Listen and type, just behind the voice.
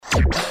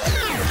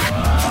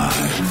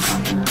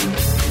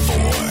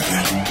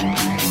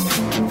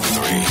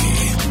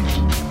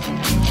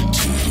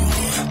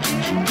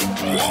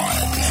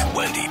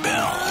Wendy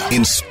Bell.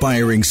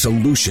 Inspiring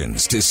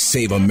solutions to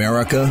save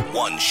America,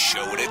 one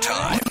show at a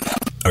time.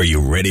 Are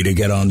you ready to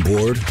get on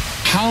board?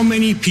 How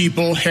many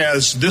people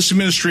has this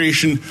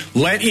administration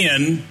let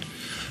in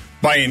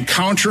by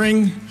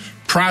encountering,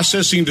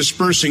 processing,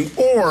 dispersing,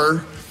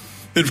 or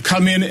that have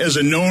come in as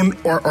a known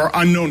or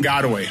unknown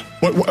gotaway?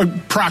 What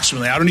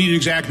approximately? I don't need an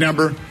exact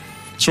number.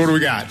 So what do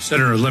we got?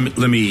 Senator, let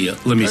me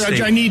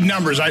say. I need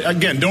numbers.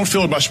 Again, don't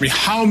filibuster me.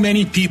 How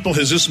many people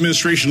has this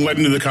administration let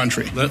into the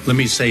country? Let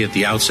me say at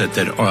the outset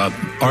that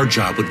our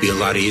job would be a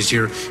lot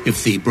easier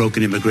if the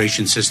broken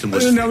immigration system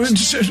was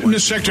Mr.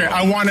 Secretary,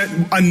 I want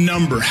a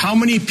number. How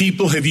many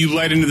people have you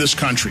let into this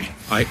country?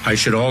 I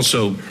should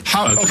also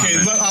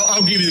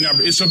I'll give you the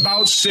number. It's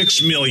about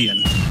 6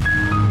 million.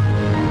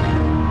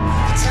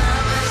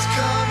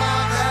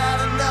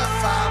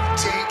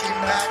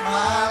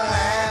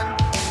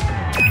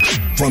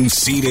 From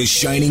sea to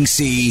shining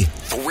sea,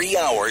 3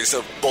 hours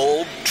of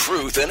bold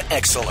truth and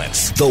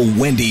excellence. The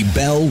Wendy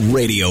Bell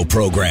Radio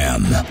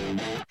Program.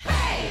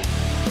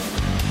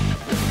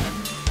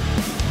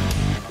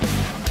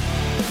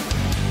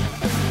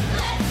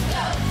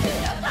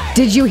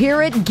 Did you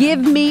hear it?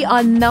 Give me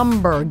a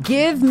number.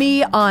 Give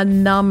me a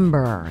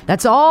number.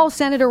 That's all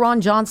Senator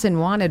Ron Johnson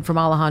wanted from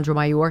Alejandro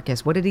Mayorkas.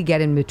 What did he get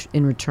in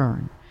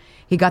return?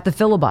 He got the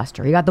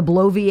filibuster. He got the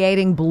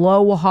bloviating,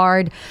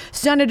 blowhard.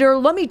 Senator,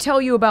 let me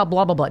tell you about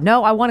blah, blah, blah.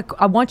 No, I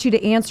want you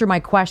to answer my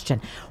question.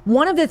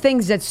 One of the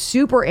things that's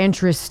super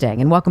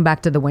interesting, and welcome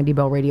back to the Wendy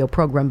Bell Radio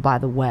Program, by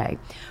the way.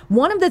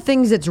 One of the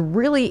things that's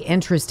really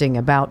interesting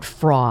about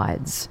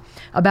frauds,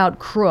 about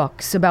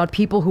crooks, about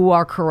people who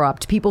are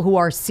corrupt, people who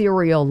are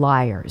serial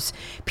liars,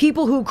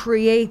 people who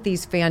create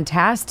these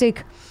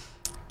fantastic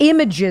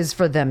images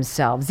for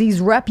themselves, these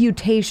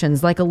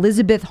reputations like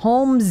Elizabeth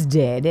Holmes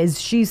did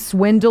as she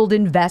swindled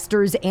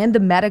investors and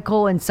the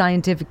medical and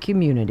scientific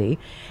community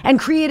and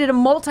created a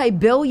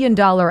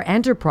multi-billion-dollar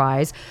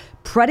enterprise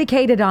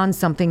predicated on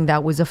something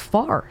that was a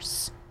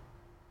farce.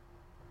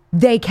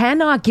 They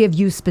cannot give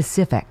you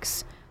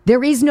specifics.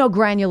 There is no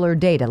granular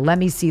data. Let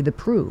me see the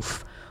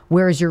proof.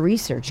 Where is your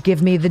research?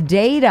 Give me the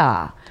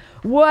data.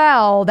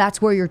 Well,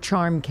 that's where your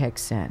charm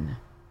kicks in.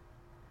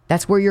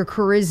 That's where your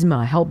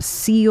charisma helps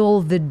seal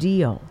the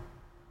deal.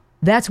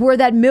 That's where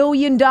that $1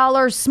 million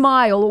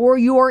smile or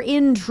your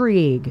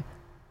intrigue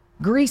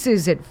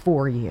greases it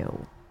for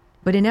you.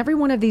 But in every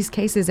one of these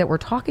cases that we're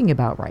talking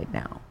about right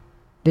now,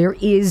 there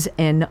is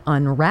an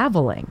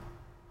unraveling.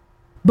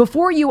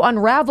 Before you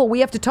unravel, we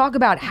have to talk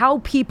about how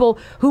people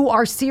who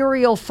are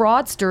serial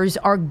fraudsters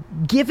are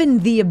given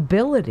the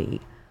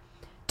ability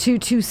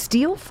to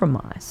steal from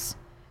us,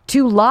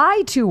 to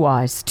lie to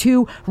us,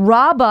 to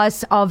rob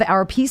us of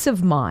our peace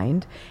of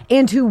mind,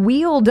 and to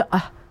wield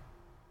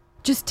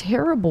just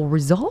terrible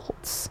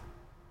results.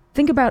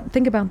 Think about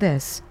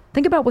this.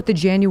 Think about what the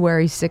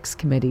January 6th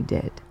committee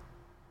did.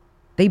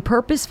 They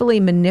purposefully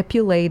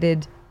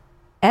manipulated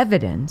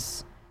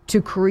evidence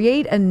to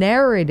create a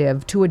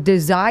narrative to a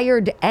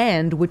desired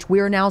end, which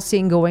we are now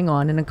seeing going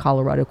on in a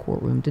Colorado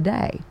courtroom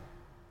today.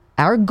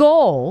 Our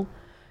goal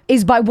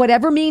is, by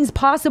whatever means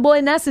possible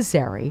and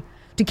necessary,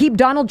 to keep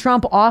Donald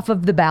Trump off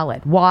of the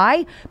ballot.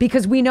 Why?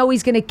 Because we know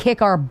he's going to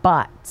kick our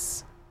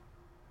butts.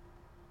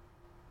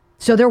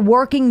 So they're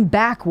working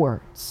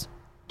backwards.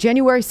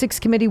 January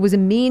 6th committee was a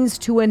means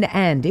to an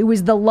end. It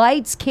was the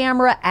lights,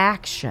 camera,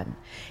 action.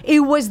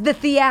 It was the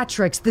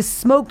theatrics, the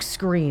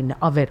smokescreen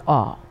of it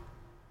all.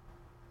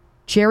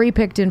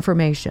 Cherry-picked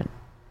information.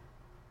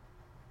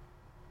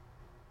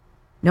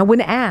 Now,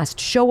 when asked,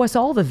 show us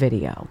all the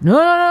video.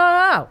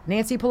 No.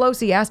 Nancy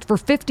Pelosi asked for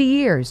 50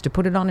 years to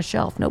put it on a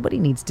shelf. Nobody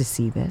needs to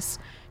see this.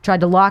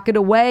 Tried to lock it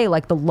away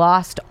like the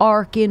lost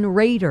ark in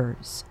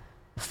Raiders.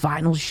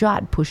 Final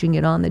shot, pushing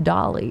it on the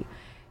dolly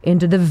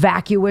into the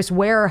vacuous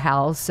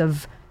warehouse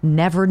of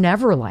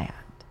Neverland.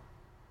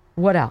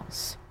 What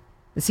else?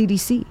 The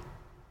CDC,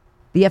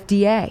 the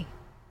FDA,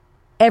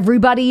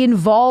 everybody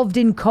involved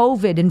in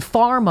COVID and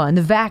pharma and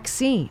the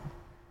vaccine.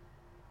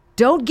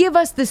 Don't give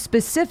us the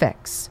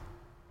specifics.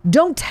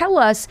 Don't tell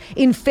us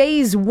in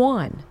phase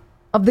 1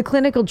 of the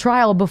clinical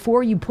trial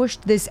before you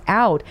pushed this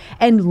out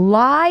and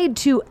lied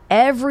to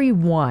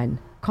everyone,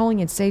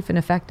 calling it safe and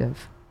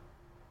effective.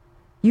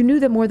 You knew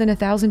that more than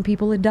 1,000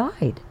 people had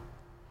died.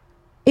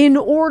 In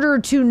order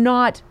to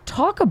not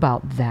talk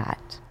about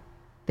that,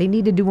 they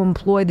needed to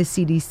employ the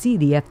CDC,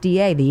 the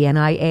FDA, the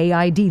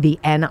NIAID, the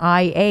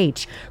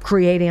NIH,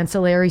 create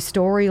ancillary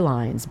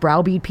storylines,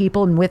 browbeat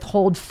people and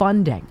withhold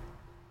funding,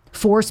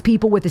 force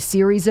people with a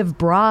series of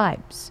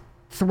bribes,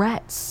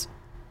 threats.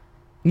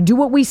 You do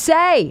what we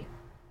say,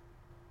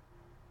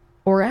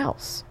 or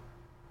else.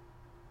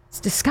 It's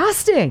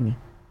disgusting.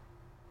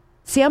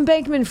 Sam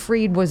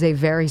Bankman-Fried was a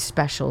very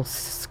special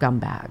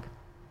scumbag.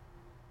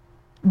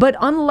 But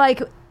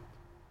unlike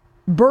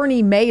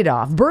Bernie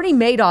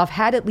Madoff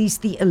had at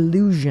least the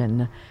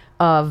illusion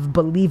of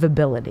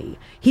believability.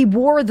 He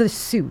wore the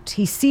suit.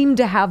 He seemed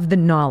to have the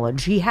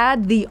knowledge. He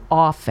had the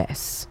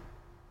office.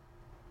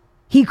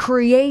 He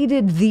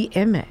created the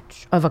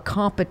image of a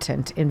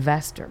competent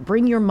investor.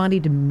 Bring your money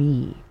to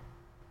me.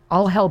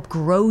 I'll help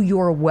grow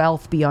your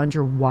wealth beyond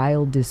your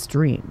wildest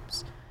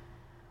dreams.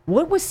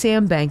 What was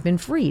Sam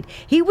Bankman-Fried?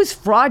 He was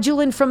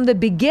fraudulent from the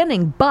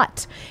beginning,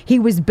 but he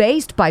was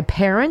based by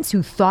parents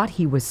who thought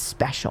he was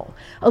special.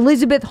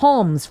 Elizabeth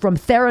Holmes from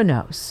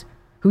Theranos,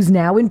 who's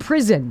now in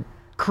prison,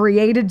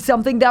 created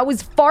something that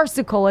was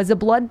farcical as a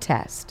blood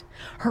test.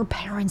 Her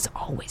parents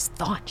always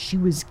thought she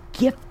was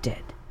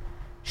gifted.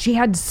 She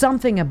had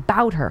something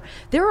about her.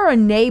 There are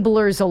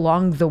enablers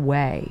along the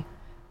way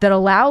that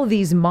allow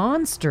these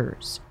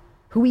monsters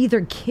who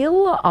either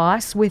kill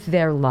us with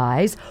their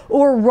lies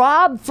or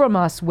rob from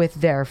us with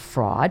their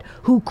fraud,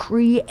 who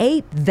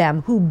create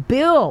them, who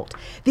build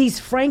these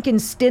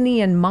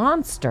Frankensteinian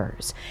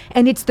monsters.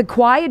 And it's the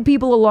quiet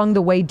people along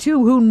the way,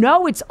 too, who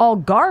know it's all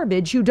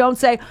garbage, who don't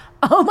say,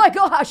 oh my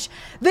gosh,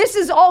 this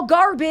is all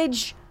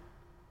garbage,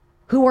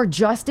 who are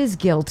just as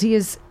guilty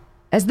as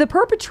the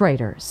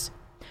perpetrators.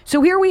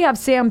 So here we have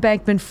Sam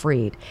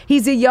Bankman-Fried.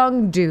 He's a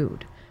young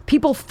dude.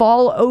 People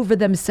fall over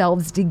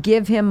themselves to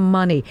give him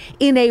money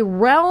in a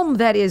realm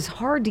that is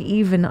hard to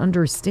even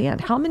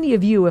understand. How many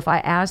of you, if I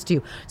asked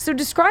you, so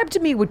describe to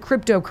me what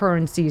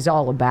cryptocurrency is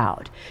all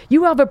about?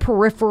 You have a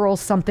peripheral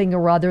something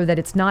or other that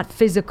it's not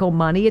physical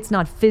money, it's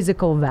not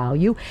physical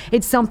value,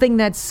 it's something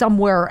that's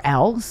somewhere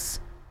else.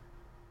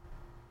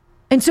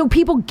 And so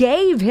people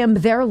gave him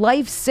their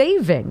life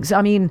savings.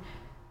 I mean,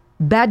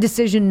 bad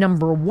decision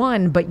number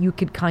one, but you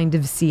could kind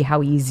of see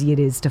how easy it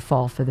is to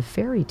fall for the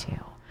fairy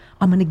tale.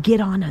 I'm going to get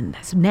on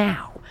this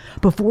now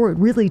before it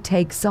really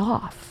takes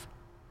off.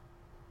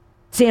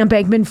 Sam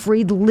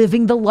Bankman-Fried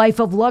living the life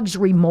of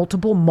luxury,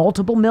 multiple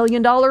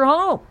 $multi-million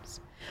homes,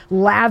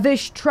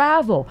 lavish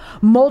travel,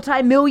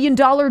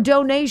 multi-million-dollar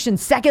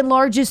donations, second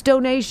largest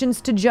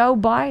donations to Joe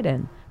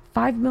Biden,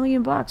 $5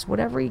 million,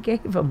 whatever he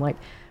gave him. Like,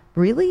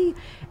 really?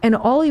 And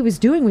all he was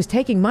doing was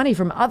taking money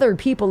from other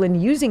people and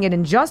using it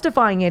and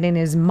justifying it in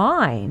his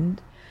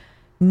mind,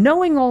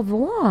 knowing all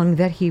along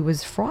that he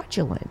was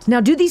fraudulent.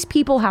 Now, do these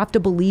people have to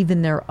believe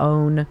in their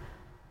own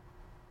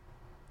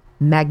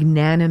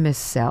magnanimous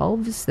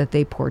selves that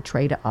they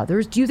portray to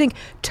others? Do you think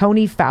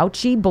Tony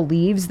Fauci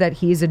believes that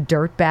he's a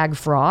dirtbag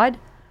fraud?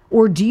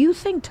 Or do you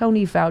think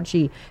Tony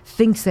Fauci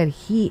thinks that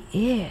he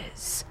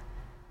is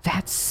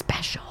that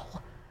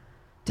special?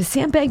 Does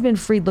Sam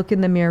Bankman-Fried look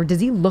in the mirror?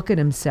 Does he look at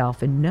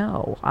himself and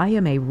know, I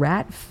am a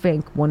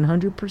rat-fink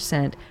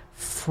 100%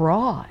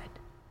 fraud?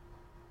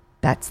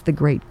 That's the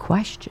great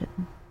question.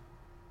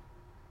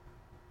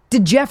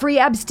 Did Jeffrey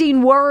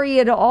Epstein worry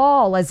at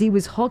all as he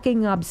was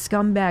hooking up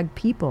scumbag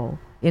people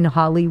in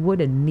Hollywood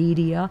and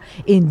media,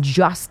 in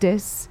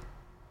justice,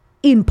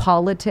 in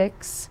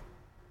politics,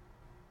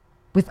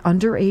 with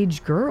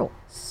underage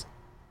girls?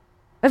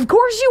 Of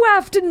course you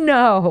have to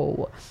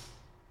know.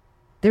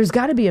 There's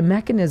got to be a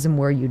mechanism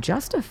where you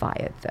justify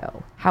it,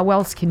 though. How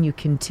else can you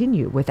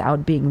continue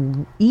without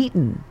being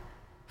eaten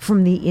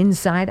from the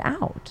inside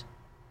out?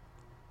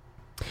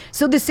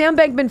 So the Sam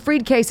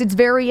Bankman-Fried case, it's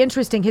very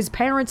interesting. His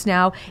parents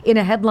now, in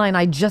a headline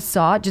I just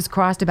saw, it just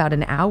crossed about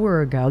an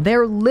hour ago,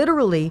 they're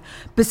literally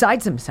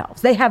besides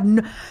themselves. They had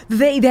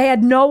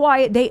no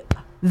idea.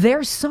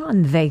 Their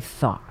son, they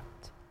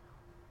thought,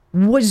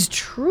 was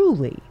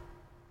truly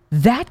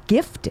that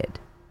gifted.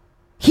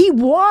 He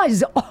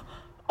was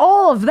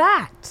all of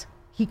that.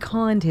 He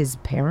conned his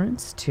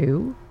parents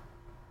too.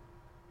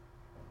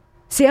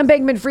 Sam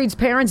Bankman-Fried's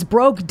parents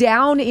broke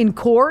down in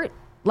court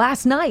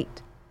last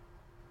night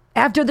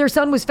after their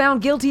son was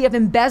found guilty of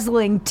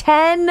embezzling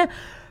 $10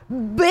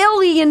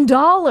 billion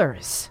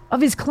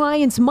of his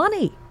client's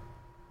money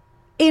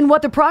in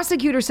what the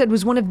prosecutor said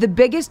was one of the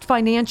biggest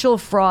financial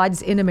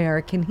frauds in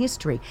American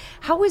history.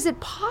 How is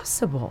it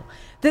possible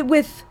that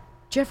with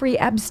Jeffrey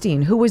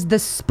Epstein, who was the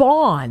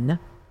spawn,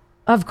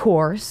 of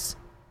course,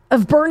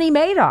 of Bernie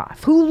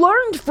Madoff, who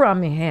learned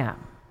from him,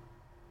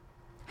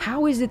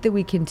 how is it that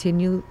we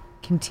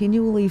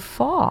continually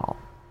fall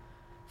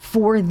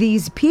for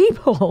these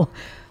people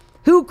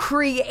who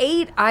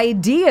create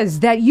ideas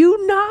that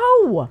you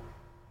know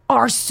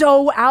are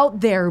so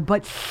out there,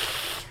 but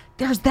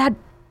there's that,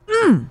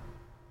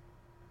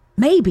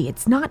 maybe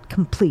it's not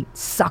complete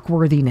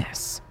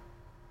suckworthiness.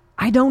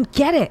 I don't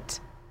get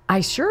it.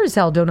 I sure as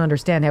hell don't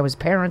understand how his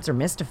parents are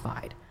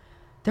mystified.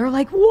 They're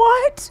like,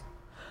 what?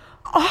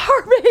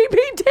 Our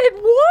baby did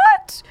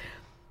what?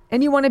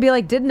 And you want to be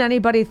like, didn't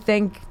anybody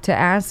think to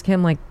ask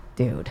him, like,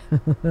 dude,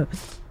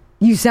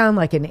 you sound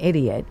like an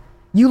idiot.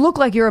 You look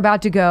like you're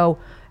about to go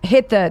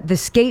hit the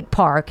skate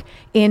park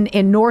in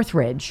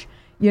Northridge,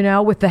 you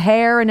know, with the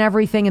hair and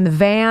everything and the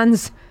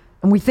vans.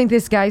 And we think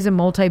this guy's a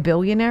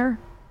multi-billionaire?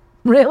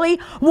 Really?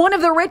 One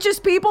of the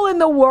richest people in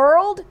the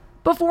world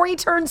before he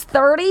turns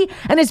 30?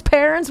 And his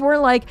parents were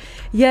like,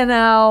 you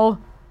know,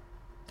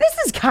 this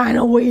is kind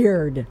of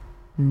weird.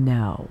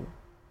 No.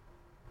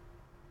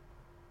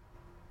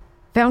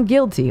 Found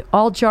guilty,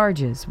 all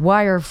charges,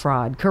 wire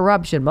fraud,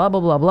 corruption, blah, blah,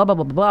 blah, blah, blah,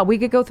 blah, blah. We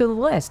could go through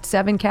the list,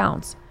 7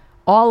 counts.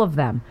 All of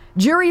them.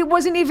 Jury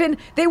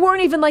they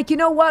weren't even like, you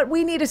know what?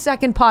 We need a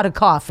second pot of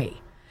coffee.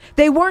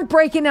 They weren't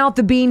breaking out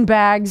the bean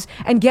bags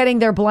and getting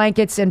their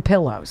blankets and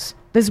pillows.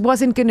 This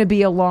wasn't going to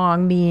be a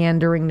long,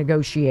 meandering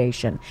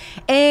negotiation.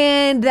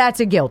 And that's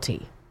a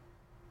guilty.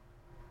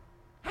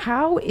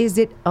 How is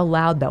it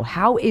allowed, though?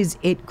 How is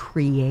it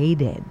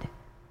created?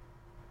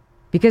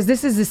 Because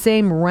this is the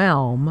same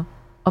realm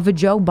of a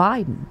Joe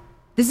Biden.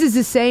 This is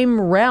the same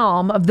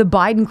realm of the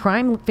Biden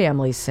crime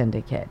family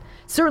syndicate.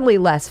 Certainly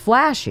less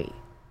flashy,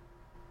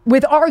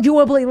 with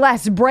arguably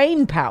less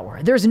brain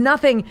power. There's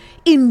nothing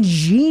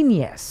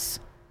ingenious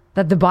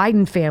that the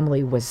Biden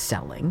family was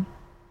selling.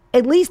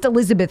 At least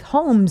Elizabeth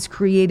Holmes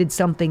created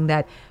something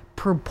that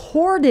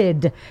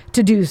purported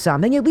to do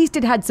something. At least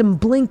it had some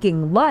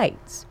blinking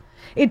lights.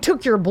 It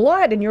took your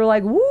blood and you're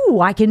like, woo,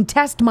 I can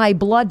test my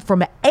blood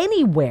from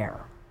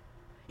anywhere.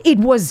 It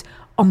was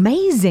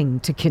amazing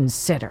to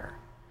consider.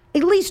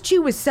 At least she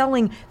was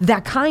selling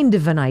that kind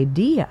of an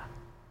idea.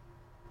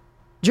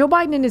 Joe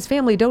Biden and his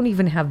family don't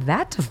even have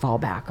that to fall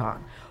back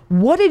on.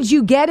 What did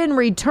you get in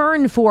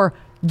return for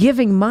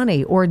giving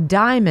money or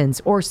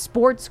diamonds or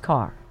sports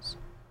cars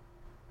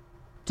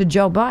to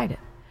Joe Biden?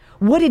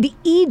 What did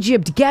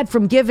Egypt get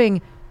from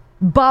giving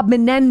Bob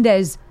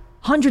Menendez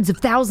hundreds of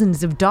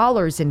thousands of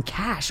dollars in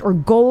cash or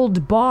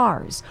gold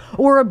bars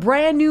or a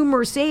brand new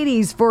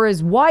Mercedes for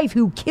his wife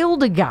who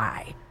killed a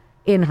guy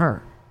in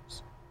hers?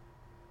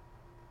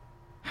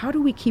 How do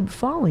we keep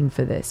falling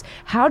for this?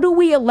 How do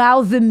we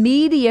allow the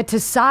media to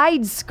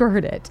side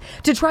skirt it,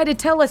 to try to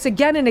tell us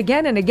again and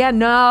again and again,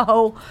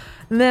 no,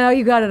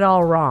 you got it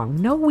all wrong?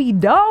 No, we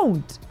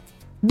don't.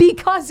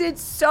 Because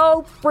it's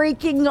so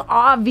freaking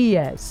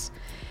obvious.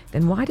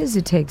 Then why does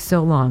it take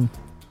so long?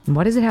 And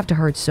why does it have to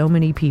hurt so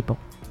many people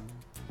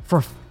for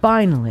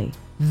finally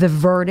the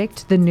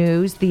verdict, the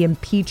news, the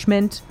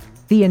impeachment,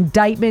 the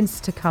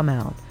indictments to come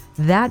out?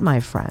 That, my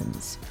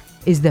friends,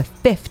 is the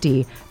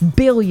 $50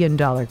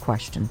 billion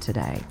question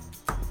today.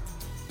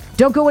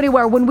 Don't go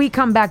anywhere. When we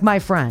come back, my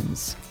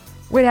friends,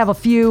 we're going to have a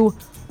few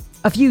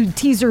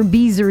teaser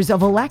beezers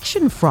of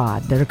election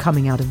fraud that are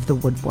coming out of the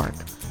woodwork.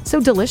 So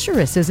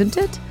delicious, isn't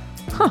it?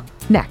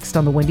 Next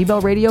on the Wendy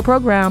Bell radio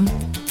program.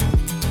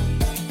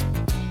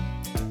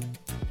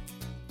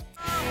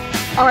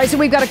 All right, so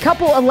we've got a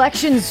couple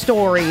election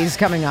stories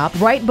coming up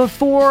right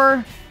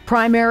before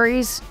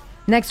primaries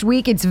next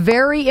week. It's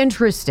very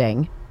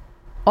interesting.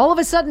 All of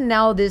a sudden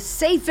now, the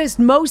safest,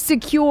 most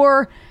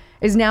secure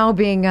is now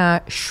being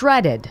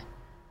shredded.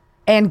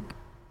 And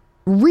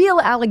real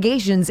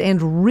allegations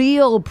and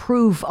real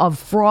proof of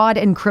fraud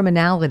and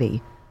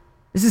criminality.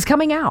 This is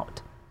coming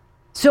out.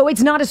 So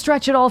it's not a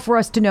stretch at all for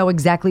us to know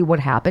exactly what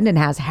happened and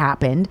has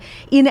happened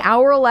in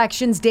our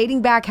elections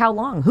dating back how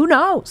long? Who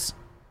knows?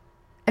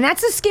 And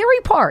that's the scary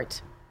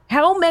part.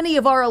 How many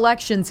of our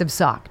elections have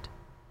sucked?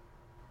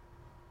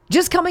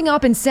 Just coming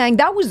up and saying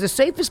that was the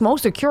safest,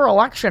 most secure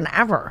election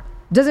ever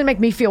doesn't make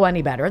me feel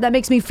any better. That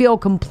makes me feel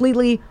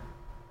completely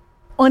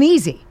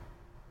uneasy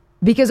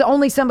because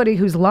only somebody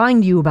who's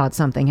lying to you about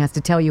something has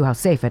to tell you how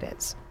safe it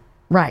is.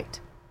 Right.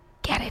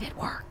 Get it? It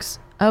works.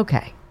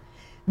 Okay.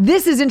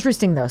 This is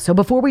interesting, though. So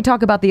before we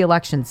talk about the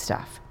election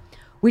stuff,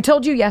 we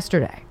told you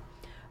yesterday,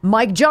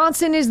 Mike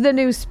Johnson is the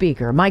new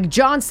speaker. Mike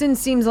Johnson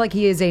seems like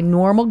he is a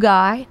normal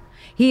guy.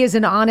 He is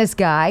an honest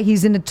guy.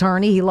 He's an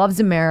attorney. He loves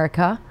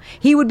America.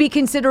 He would be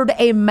considered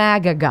a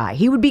MAGA guy.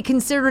 He would be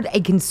considered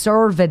a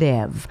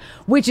conservative,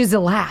 which is,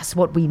 alas,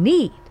 what we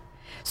need.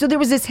 So there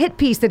was this hit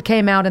piece that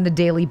came out in the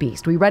Daily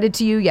Beast. We read it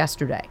to you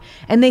yesterday.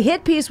 And the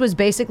hit piece was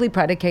basically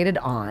predicated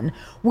on,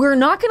 we're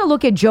not going to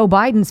look at Joe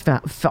Biden's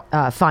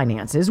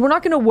finances. We're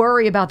not going to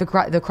worry about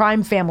the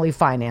crime family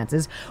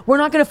finances. We're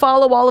not going to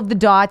follow all of the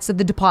dots of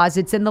the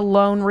deposits and the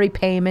loan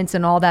repayments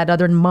and all that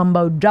other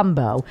mumbo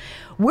jumbo.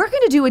 We're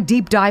going to do a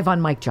deep dive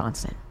on Mike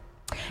Johnson.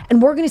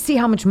 And we're going to see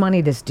how much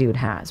money this dude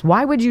has.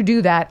 Why would you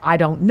do that? I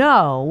don't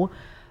know.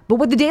 But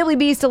what the Daily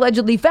Beast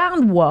allegedly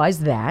found was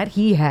that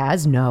he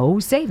has no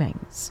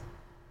savings.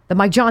 That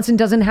Mike Johnson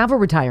doesn't have a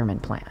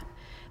retirement plan.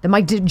 That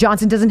Mike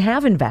Johnson doesn't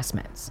have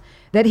investments.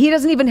 That he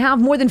doesn't even have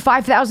more than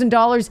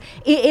 $5,000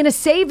 in a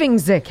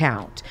savings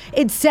account.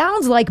 It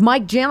sounds like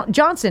Mike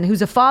Johnson,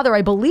 who's a father,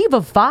 I believe,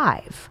 of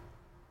 5,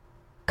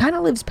 kind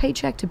of lives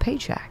paycheck to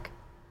paycheck.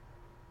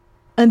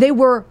 And they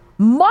were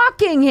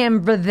mocking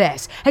him for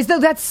this, as though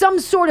that's some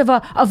sort of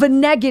a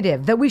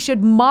negative, that we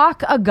should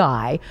mock a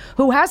guy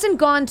who hasn't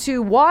gone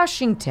to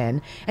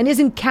Washington and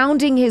isn't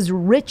counting his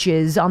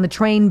riches on the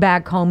train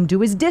back home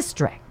to his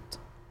district.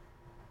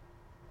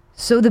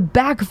 So the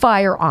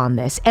backfire on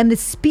this and the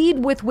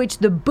speed with which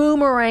the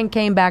boomerang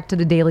came back to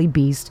the Daily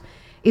Beast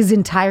is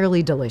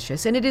entirely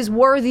delicious, and it is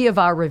worthy of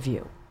our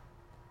review.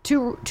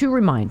 To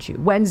remind you,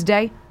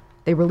 Wednesday,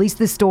 they released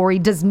the story,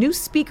 does new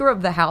Speaker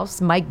of the House,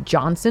 Mike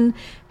Johnson,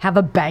 have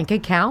a bank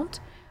account?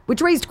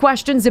 Which raised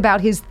questions about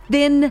his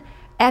thin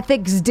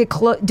ethics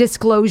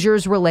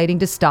disclosures relating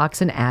to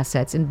stocks and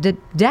assets and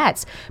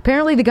debts.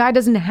 Apparently, the guy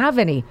doesn't have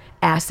any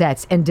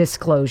assets and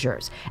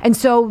disclosures. And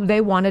so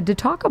they wanted to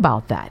talk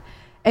about that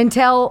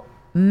until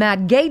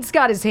Matt Gaetz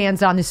got his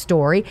hands on the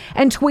story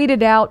and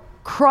tweeted out,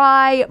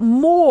 "Cry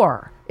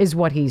more," is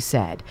what he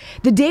said.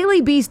 The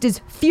Daily Beast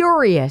is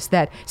furious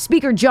that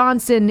Speaker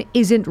Johnson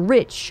isn't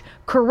rich,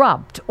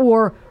 corrupt,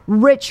 or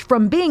rich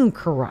from being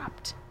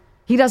corrupt.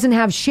 He doesn't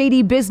have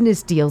shady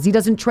business deals. He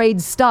doesn't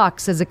trade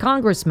stocks as a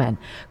congressman.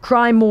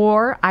 Cry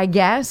more, I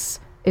guess,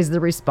 is the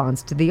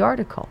response to the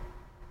article.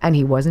 And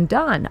he wasn't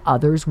done.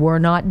 Others were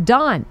not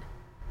done.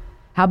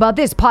 How about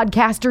this?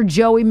 Podcaster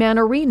Joey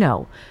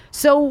Manorino.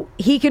 So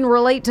he can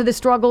relate to the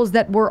struggles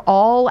that we're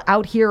all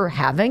out here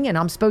having, and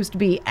I'm supposed to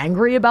be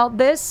angry about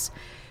this?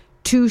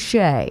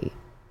 Touché.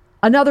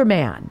 Another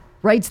man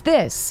writes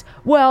this.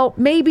 Well,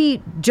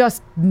 maybe,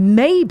 just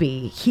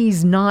maybe,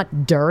 he's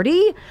not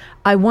dirty.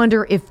 I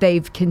wonder if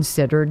they've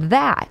considered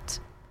that.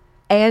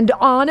 And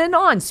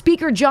on.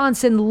 Speaker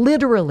Johnson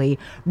literally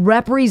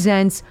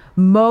represents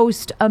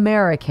most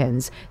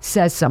Americans,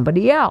 says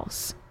somebody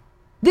else.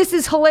 This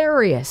is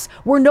hilarious.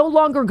 We're no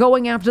longer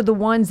going after the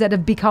ones that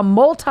have become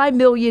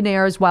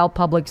multimillionaires while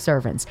public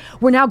servants.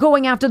 We're now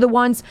going after the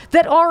ones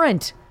that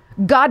aren't.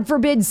 God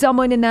forbid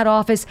someone in that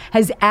office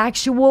has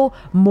actual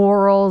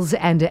morals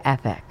and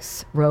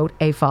ethics, wrote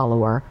a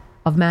follower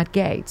of Matt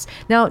Gaetz.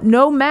 Now,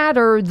 no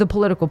matter the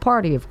political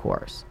party, of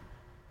course.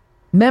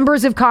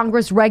 Members of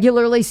Congress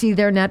regularly see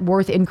their net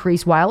worth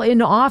increase while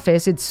in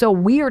office. It's so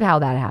weird how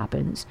that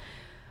happens.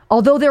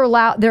 Although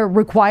they're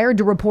required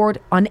to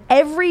report on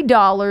every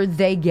dollar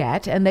they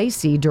get and they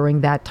see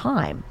during that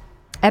time.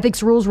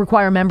 Ethics rules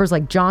require members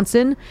like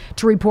Johnson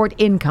to report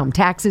income,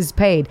 taxes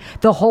paid,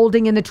 the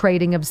holding and the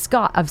trading of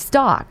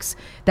stocks.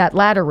 That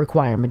latter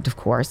requirement, of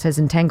course, has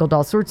entangled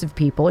all sorts of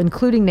people,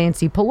 including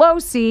Nancy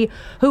Pelosi,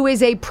 who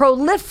is a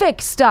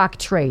prolific stock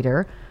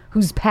trader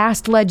who's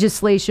passed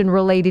legislation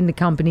relating to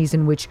companies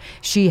in which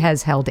she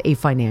has held a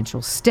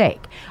financial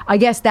stake. I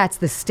guess that's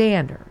the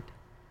standard.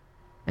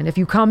 And if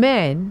you come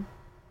in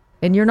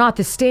and you're not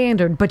the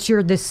standard, but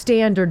you're the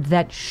standard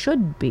that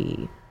should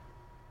be,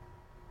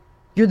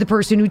 you're the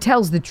person who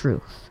tells the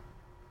truth.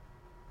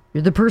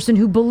 You're the person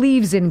who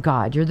believes in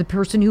God. You're the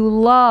person who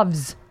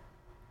loves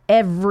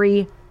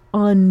every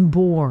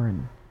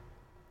unborn.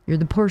 You're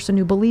the person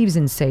who believes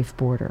in safe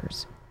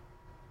borders.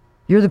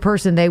 You're the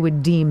person they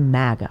would deem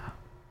MAGA.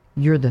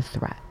 You're the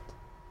threat.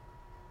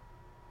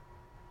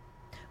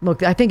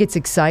 Look, I think it's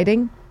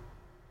exciting.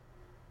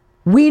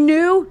 We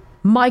knew.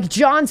 Mike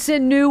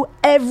Johnson knew,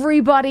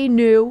 everybody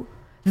knew,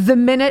 the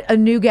minute a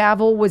new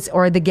gavel was,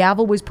 or the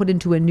gavel was put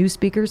into a new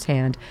speaker's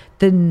hand,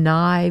 the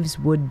knives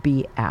would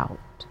be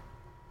out.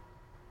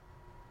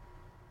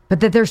 But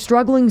that they're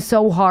struggling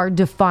so hard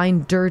to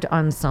find dirt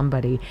on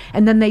somebody,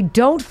 and then they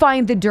don't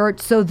find the dirt,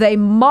 so they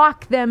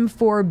mock them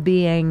for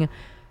being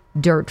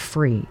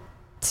dirt-free,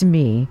 to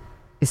me,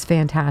 is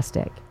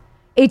fantastic.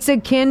 It's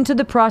akin to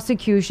the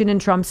prosecution in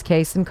Trump's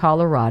case in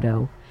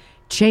Colorado,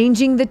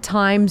 changing the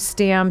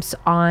timestamps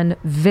on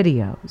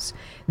videos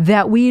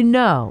that we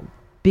know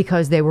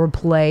because they were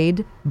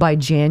played by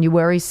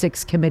January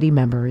 6 committee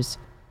members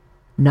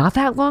not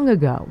that long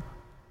ago.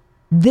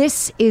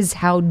 This is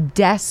how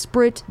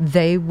desperate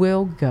they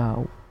will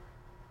go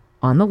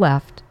on the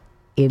left,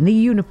 in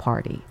the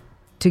uniparty,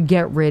 to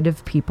get rid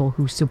of people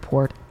who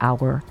support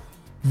our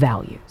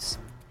values.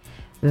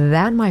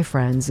 That, my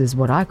friends, is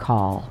what I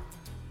call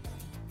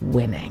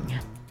winning.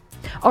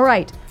 All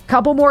right.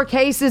 Couple more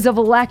cases of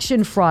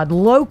election fraud,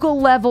 local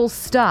level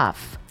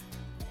stuff.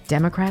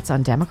 Democrats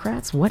on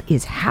Democrats? What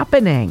is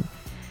happening?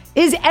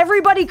 Is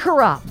everybody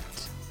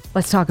corrupt?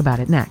 Let's talk about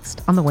it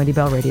next on the Wendy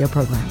Bell Radio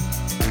program.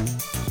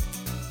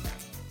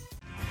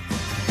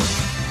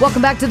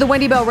 Welcome back to the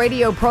Wendy Bell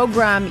Radio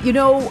program. You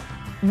know,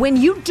 when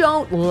you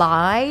don't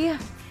lie,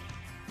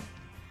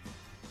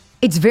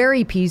 it's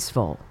very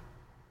peaceful.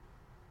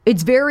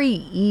 It's very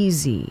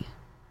easy.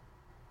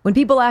 When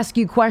people ask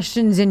you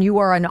questions and you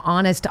are an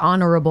honest,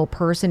 honorable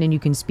person and you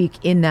can speak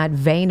in that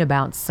vein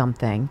about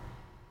something,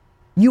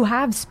 you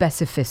have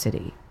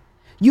specificity.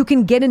 You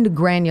can get into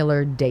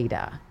granular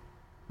data.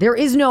 There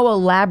is no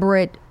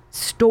elaborate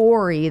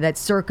story that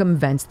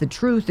circumvents the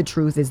truth. The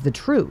truth is the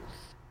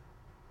truth.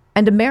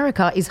 And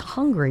America is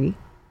hungry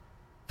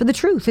for the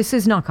truth. This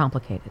is not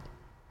complicated.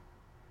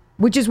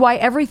 Which is why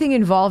everything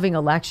involving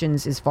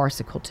elections is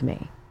farcical to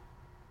me.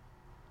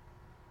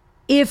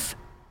 If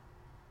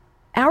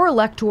our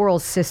electoral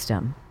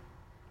system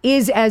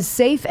is as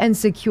safe and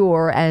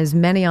secure as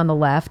many on the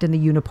left and the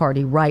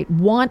uniparty right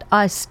want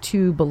us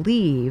to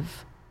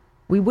believe,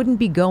 we wouldn't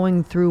be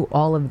going through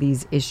all of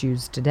these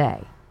issues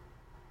today.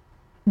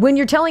 When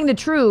you're telling the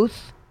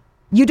truth,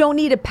 you don't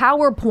need a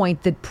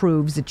PowerPoint that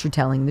proves that you're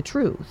telling the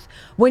truth.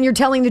 When you're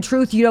telling the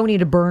truth, you don't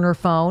need a burner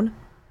phone.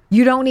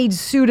 You don't need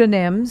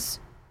pseudonyms.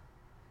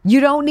 You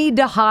don't need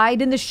to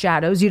hide in the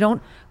shadows. You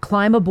don't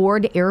climb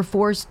aboard Air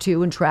Force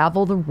Two and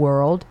travel the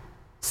world,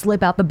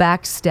 slip out the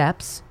back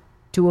steps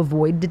to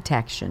avoid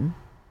detection.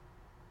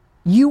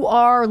 You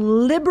are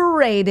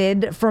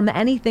liberated from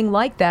anything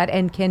like that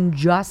and can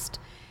just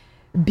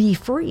be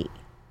free.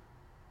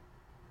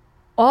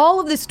 All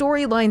of the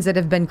storylines that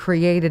have been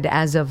created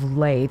as of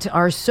late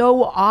are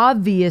so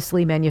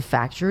obviously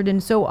manufactured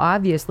and so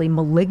obviously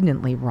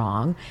malignantly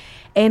wrong.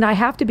 And I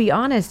have to be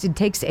honest, it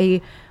takes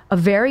a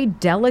very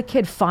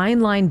delicate fine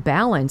line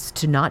balance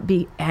to not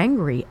be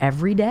angry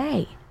every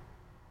day.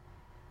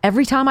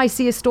 Every time I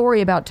see a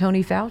story about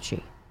Tony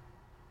Fauci,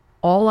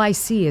 all I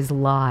see is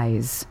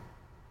lies.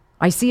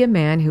 I see a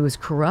man who is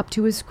corrupt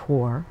to his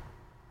core,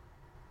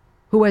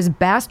 who has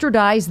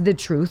bastardized the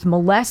truth,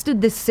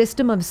 molested the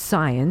system of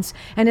science,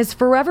 and has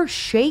forever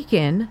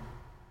shaken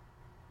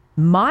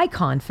my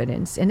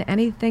confidence in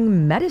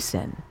anything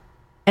medicine.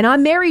 And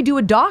I'm married to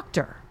a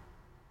doctor.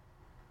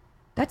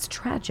 That's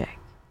tragic.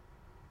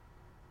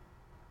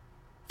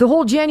 The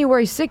whole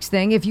January 6th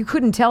thing, if you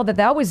couldn't tell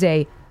that was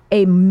a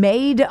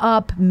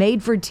made-up,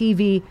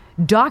 made-for-TV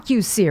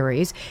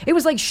docuseries, it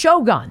was like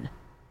Shogun.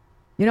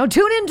 You know,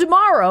 tune in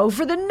tomorrow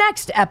for the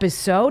next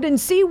episode and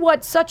see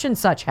what such and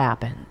such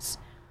happens.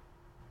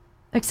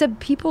 Except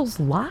people's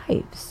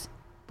lives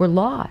were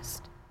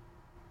lost.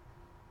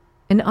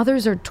 And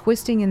others are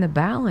twisting in the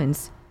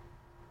balance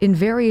in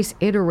various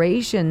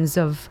iterations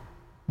of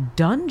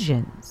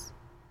dungeons.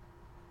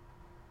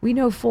 We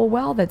know full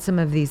well that some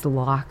of these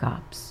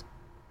lockups,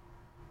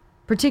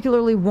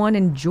 particularly one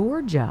in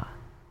Georgia,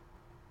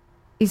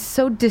 is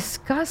so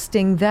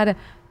disgusting that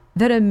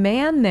a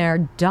man there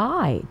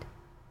died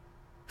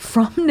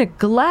from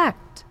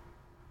neglect,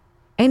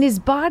 and his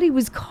body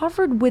was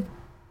covered with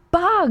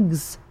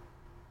bugs,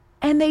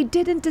 and they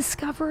didn't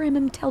discover him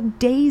until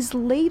days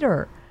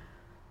later.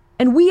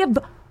 And we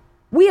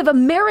have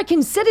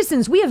American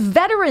citizens, we have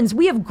veterans,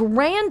 we have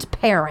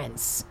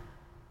grandparents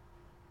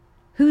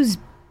whose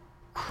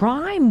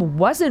crime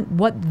wasn't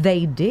what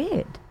they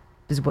did,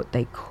 it was what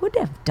they could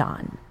have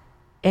done.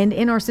 And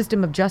in our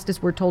system of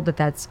justice, we're told that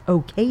that's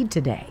okay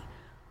today.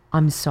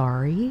 I'm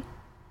sorry.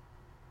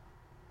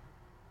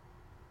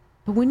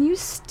 But when you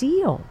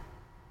steal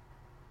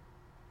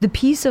the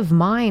peace of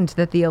mind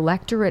that the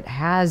electorate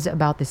has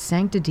about the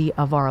sanctity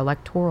of our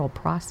electoral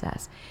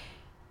process,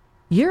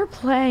 you're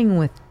playing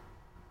with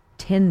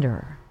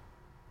tinder.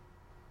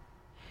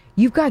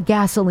 You've got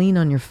gasoline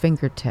on your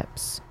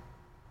fingertips,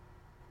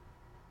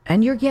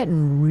 and you're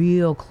getting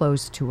real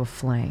close to a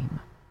flame.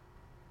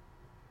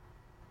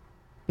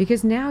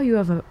 Because now you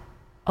have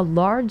a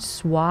large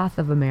swath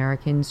of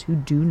Americans who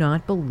do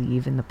not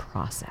believe in the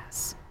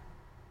process,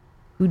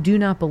 who do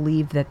not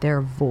believe that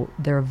their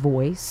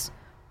voice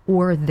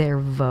or their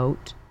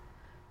vote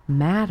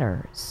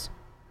matters.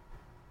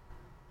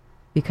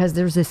 Because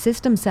there's a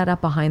system set up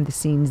behind the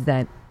scenes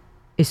that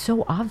is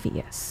so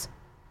obvious,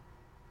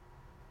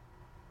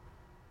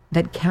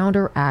 that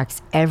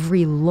counteracts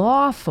every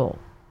lawful,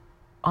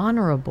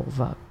 honorable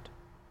vote,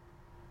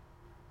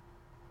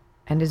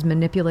 and has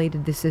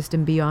manipulated the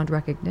system beyond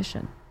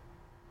recognition.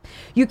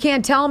 You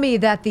can't tell me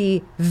that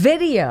the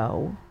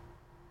video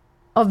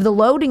of the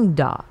loading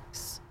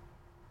docks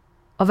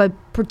of a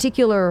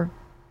particular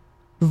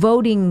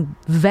voting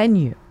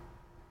venue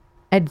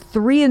at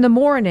 3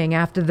 a.m.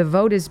 after the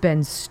vote has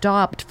been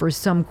stopped for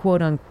some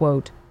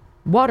quote-unquote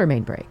water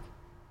main break,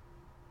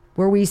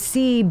 where we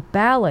see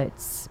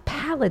ballots,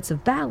 pallets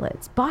of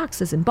ballots,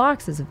 boxes and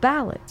boxes of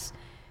ballots,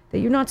 that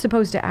you're not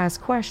supposed to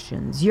ask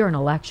questions. You're an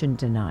election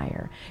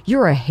denier.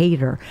 You're a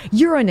hater.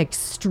 You're an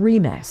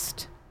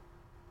extremist.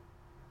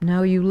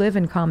 No, you live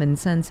in common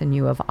sense and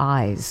you have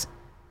eyes.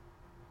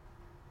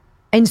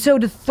 And so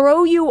to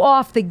throw you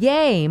off the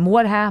game,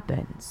 what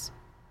happens?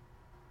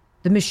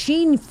 The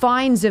machine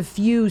finds a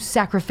few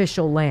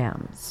sacrificial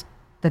lambs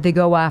that they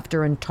go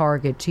after and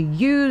target to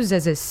use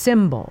as a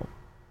symbol.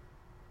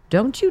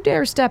 Don't you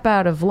dare step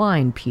out of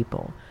line,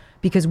 people,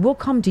 because we'll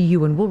come to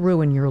you and we'll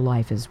ruin your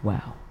life as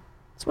well.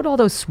 That's what all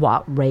those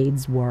SWAT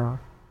raids were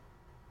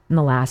in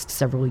the last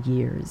several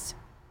years.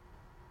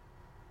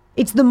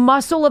 It's the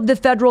muscle of the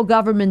federal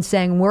government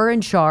saying, we're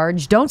in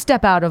charge, don't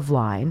step out of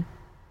line,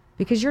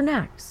 because you're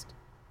next.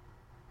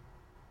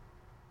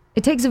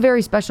 It takes a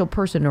very special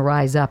person to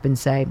rise up and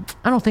say,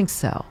 I don't think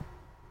so.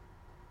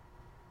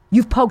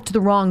 You've poked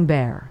the wrong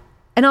bear,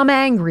 and I'm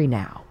angry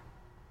now.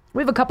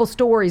 We have a couple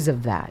stories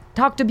of that.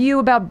 Talked to you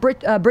about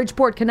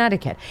Bridgeport,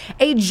 Connecticut.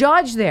 A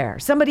judge there,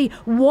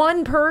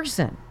 one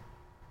person,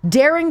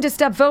 daring to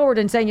step forward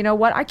and say, you know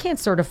what, I can't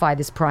certify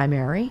this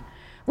primary.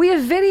 We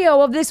have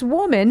video of this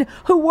woman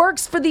who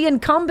works for the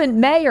incumbent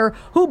mayor,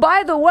 who,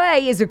 by the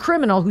way, is a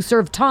criminal who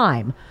served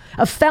time,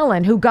 a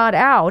felon who got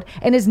out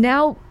and is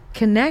now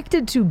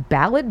connected to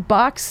ballot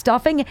box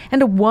stuffing,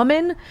 and a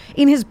woman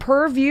in his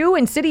purview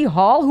in City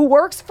Hall who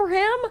works for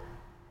him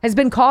has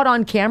been caught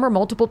on camera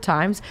multiple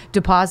times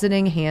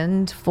depositing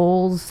hands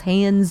full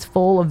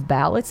of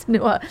ballots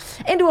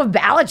into a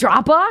ballot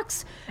drop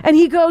box. And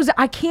he goes,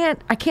 I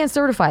can't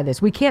certify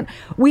this.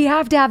 We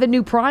have to have a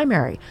new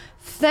primary.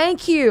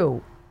 Thank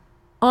you,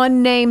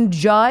 unnamed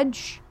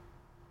judge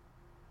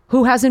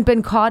who hasn't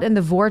been caught in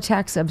the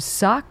vortex of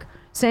suck.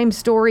 Same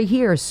story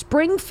here.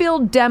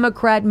 Springfield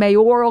Democrat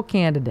mayoral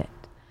candidate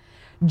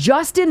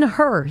Justin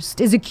Hurst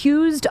is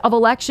accused of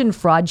election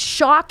fraud.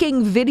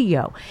 Shocking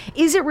video.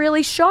 Is it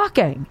really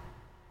shocking?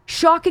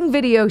 Shocking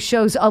video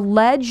shows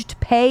alleged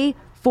pay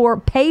for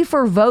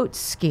vote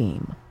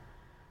scheme.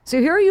 So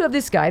here you have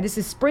this guy. This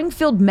is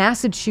Springfield,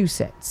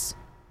 Massachusetts.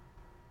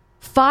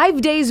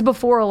 5 days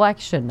before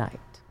election night.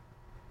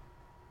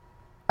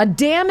 A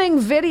damning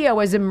video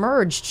has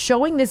emerged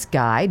showing this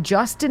guy,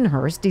 Justin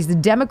Hurst, he's the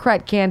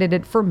Democrat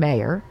candidate for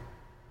mayor,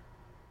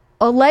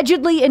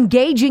 allegedly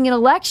engaging in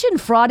election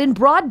fraud in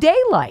broad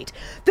daylight.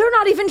 They're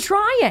not even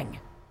trying.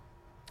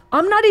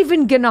 I'm not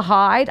even going to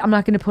hide. I'm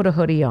not going to put a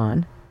hoodie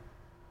on.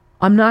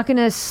 I'm not going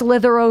to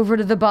slither over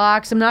to the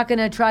box. I'm not going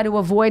to try to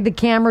avoid the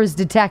camera's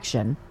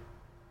detection.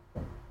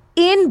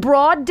 In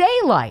broad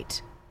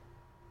daylight.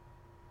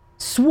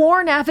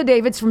 Sworn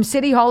affidavits from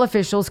City Hall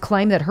officials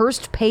claim that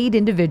Hurst paid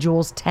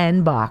individuals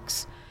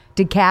 $10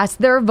 to cast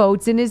their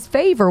votes in his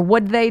favor.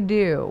 What'd they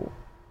do?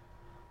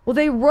 Well,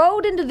 they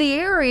rode into the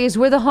areas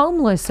where the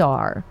homeless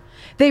are.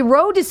 They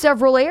rode to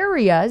several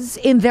areas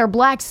in their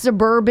black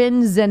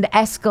Suburbans and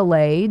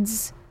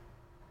Escalades.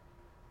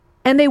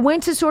 And they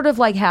went to sort of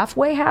like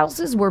halfway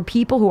houses where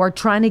people who are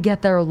trying to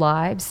get their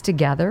lives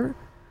together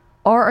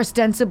are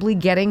ostensibly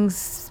getting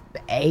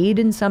aid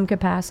in some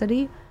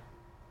capacity.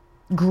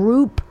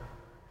 Group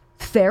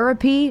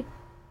therapy,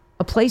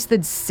 a place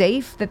that's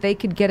safe, that they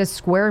could get a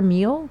square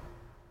meal.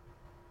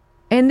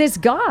 And this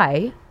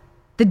guy,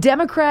 the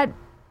Democrat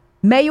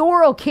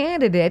mayoral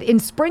candidate in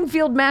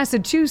Springfield,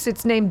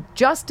 Massachusetts, named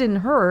Justin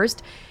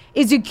Hurst,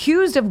 is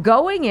accused of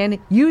going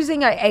in,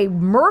 using a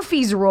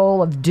Murphy's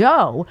roll of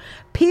dough,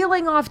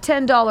 peeling off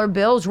 $10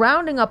 bills,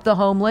 rounding up the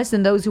homeless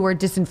and those who are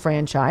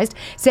disenfranchised,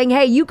 saying,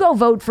 hey, you go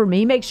vote for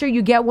me. Make sure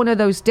you get one of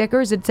those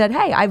stickers that said,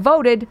 hey, I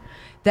voted.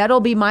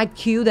 That'll be my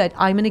cue that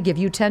I'm going to give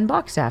you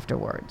 $10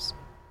 afterwards.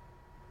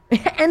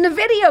 And the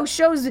video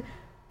shows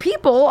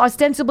people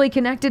ostensibly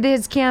connected to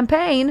his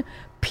campaign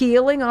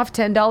peeling off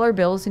 $10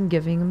 bills and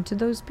giving them to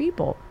those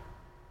people.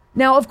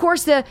 Now, of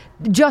course,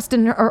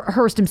 Justin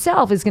Hurst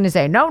himself is going to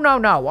say, no,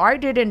 I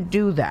didn't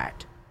do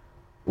that.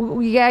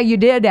 Well, yeah, you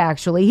did,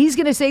 actually. He's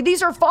going to say,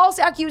 these are false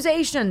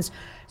accusations,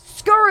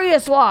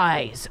 scurrious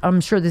lies.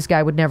 I'm sure this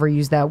guy would never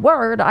use that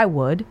word. I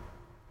would.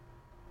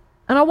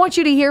 And I want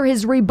you to hear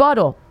his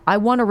rebuttal. I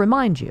want to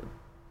remind you,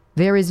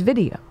 there is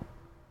video.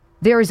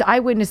 There is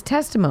eyewitness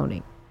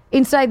testimony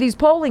inside these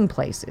polling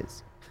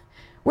places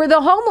where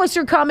the homeless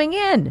are coming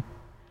in.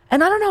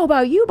 And I don't know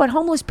about you, but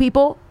homeless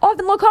people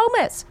often look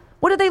homeless.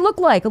 What do they look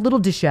like? A little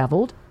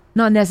disheveled,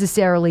 not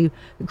necessarily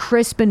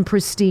crisp and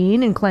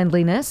pristine in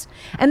cleanliness.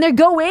 And they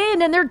go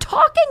in and they're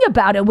talking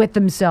about it with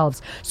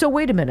themselves. So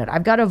wait a minute,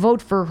 I've got to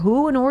vote for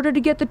who in order to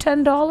get the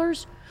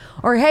 $10?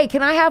 Or, hey,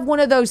 can I have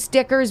one of those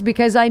stickers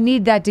because I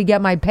need that to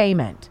get my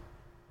payment?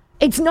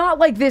 It's not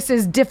like this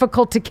is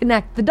difficult to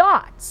connect the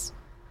dots.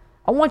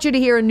 I want you to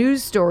hear a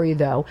news story,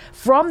 though,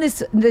 from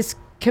this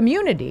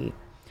community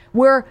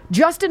where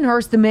Justin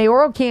Hurst, the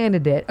mayoral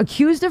candidate,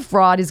 accused of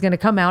fraud, is going to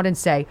come out and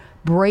say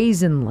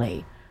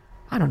brazenly,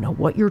 I don't know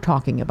what you're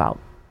talking about.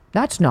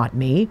 That's not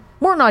me.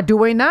 We're not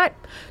doing that.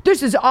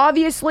 This is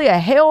obviously a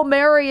Hail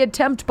Mary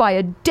attempt by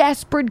a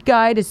desperate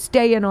guy to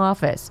stay in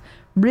office.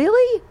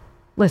 Really?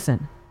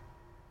 Listen.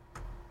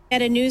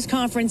 At a news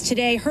conference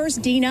today,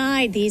 Hurst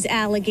denied these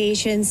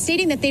allegations,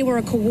 stating that they were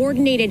a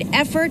coordinated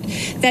effort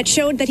that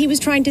showed that he was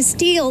trying to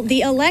steal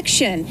the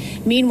election.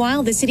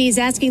 Meanwhile, the city is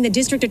asking the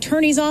district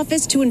attorney's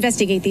office to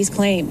investigate these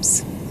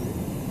claims.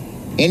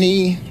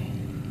 Any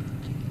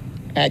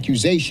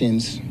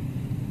accusations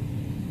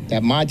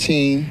that my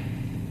team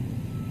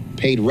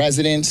paid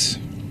residents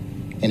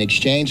in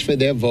exchange for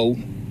their vote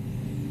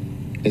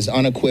is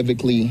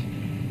unequivocally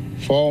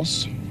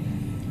false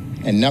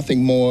and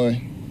nothing more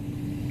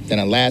than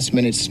a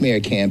last-minute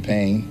smear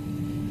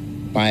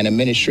campaign by an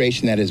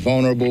administration that is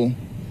vulnerable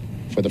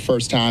for the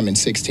first time in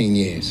 16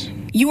 years.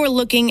 You are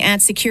looking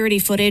at security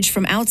footage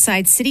from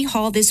outside City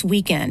Hall this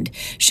weekend,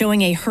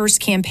 showing a Hearst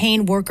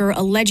campaign worker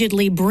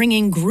allegedly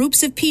bringing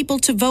groups of people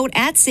to vote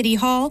at City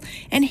Hall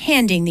and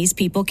handing these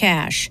people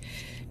cash.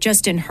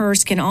 Justin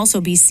Hurst can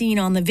also be seen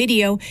on the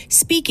video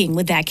speaking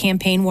with that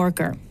campaign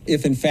worker.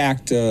 If, in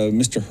fact,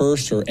 Mr.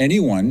 Hurst or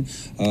anyone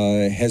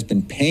has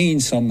been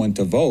paying someone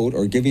to vote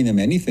or giving them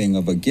anything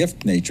of a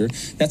gift nature,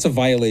 that's a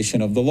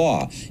violation of the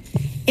law.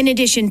 In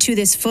addition to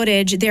this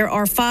footage, there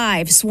are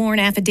 5 sworn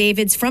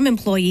affidavits from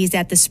employees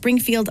at the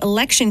Springfield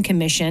Election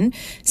Commission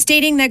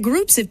stating that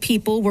groups of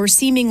people were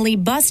seemingly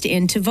bussed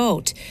in to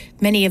vote.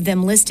 Many of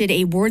them listed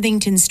a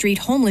Worthington Street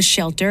homeless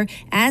shelter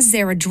as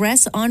their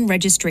address on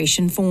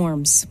registration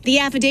forms. The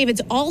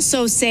affidavits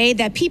also say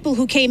that people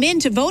who came in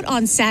to vote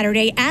on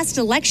Saturday asked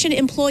election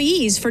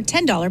employees for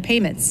 $10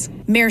 payments.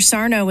 Mayor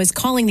Sarno is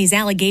calling these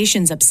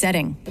allegations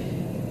upsetting.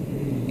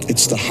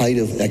 It's the height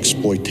of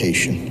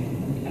exploitation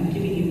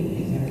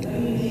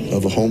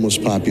of a homeless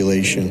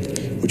population,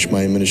 which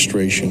my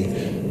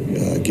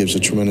administration gives a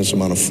tremendous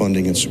amount of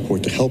funding and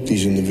support to help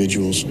these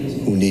individuals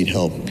who need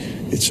help.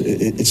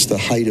 It's the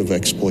height of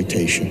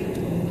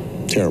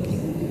exploitation. Terrible.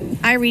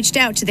 I reached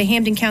out to the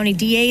Hampden County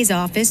DA's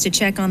office to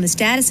check on the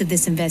status of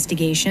this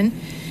investigation.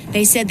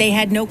 They said they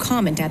had no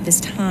comment at this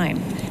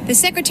time. The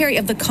Secretary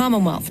of the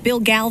Commonwealth, Bill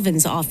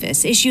Galvin's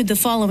office, issued the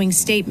following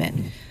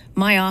statement.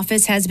 My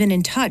office has been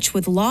in touch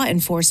with law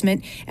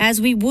enforcement,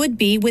 as we would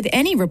be with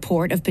any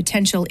report of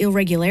potential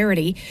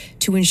irregularity,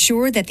 to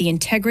ensure that the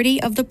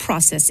integrity of the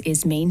process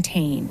is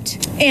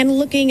maintained. And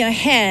looking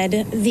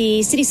ahead,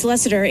 the city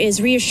solicitor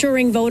is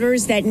reassuring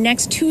voters that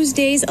next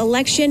Tuesday's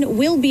election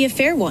will be a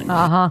fair one.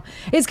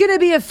 It's going to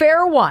be a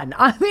fair one.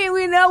 I mean,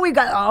 we know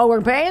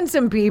we're paying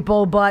some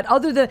people, but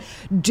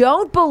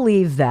don't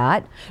believe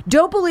that.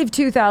 Don't believe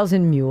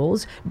 2,000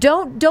 mules.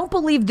 Don't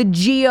believe the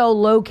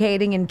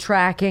geolocating and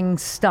tracking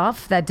stuff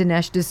that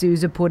Dinesh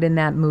D'Souza put in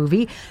that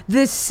movie.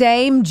 The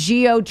same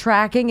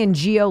geo-tracking and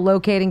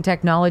geolocating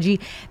technology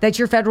that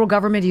your federal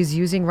government is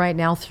using right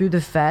now through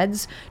the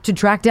feds to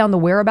track down the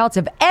whereabouts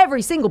of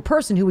every single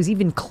person who was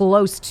even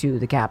close to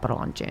the Capitol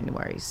on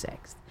January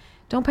 6th.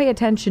 Don't pay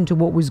attention to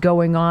what was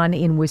going on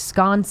in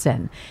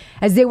Wisconsin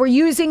as they were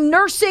using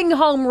nursing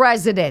home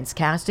residents,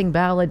 casting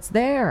ballots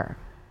there,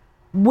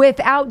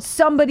 without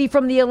somebody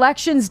from the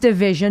elections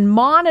division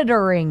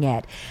monitoring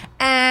it.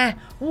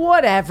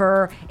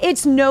 Whatever.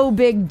 It's no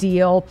big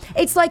deal.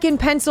 It's like in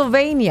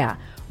Pennsylvania.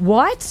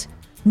 What?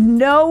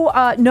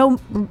 No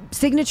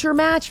signature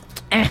match?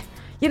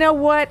 You know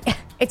what?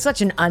 It's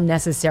such an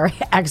unnecessary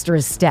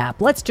extra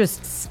step. Let's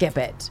just skip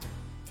it.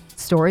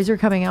 Stories are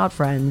coming out,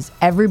 friends.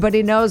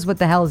 Everybody knows what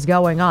the hell is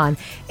going on.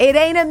 It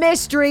ain't a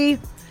mystery.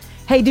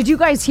 Hey, did you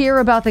guys hear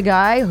about the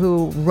guy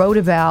who wrote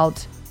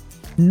about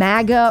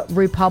MAGA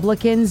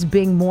Republicans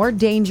being more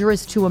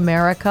dangerous to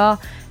America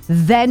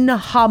than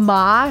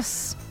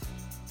Hamas?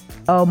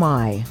 Oh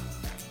my.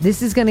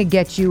 This is going to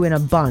get you in a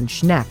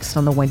bunch next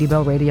on the Wendy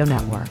Bell Radio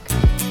Network.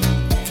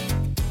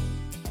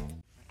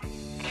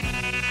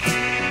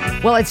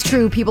 Well, it's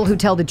true. People who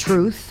tell the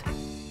truth,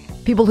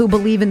 people who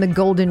believe in the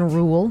golden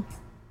rule,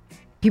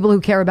 people who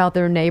care about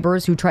their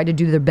neighbors, who try to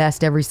do their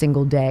best every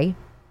single day,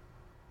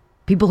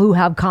 people who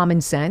have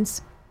common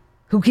sense,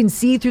 who can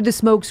see through the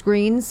smoke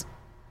screens,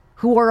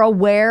 who are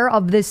aware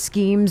of the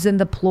schemes and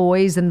the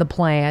ploys and the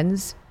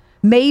plans,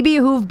 maybe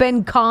who've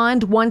been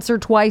conned once or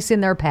twice in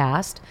their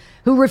past,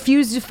 who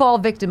refuse to fall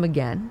victim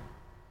again.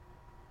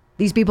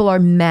 These people are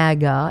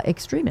MAGA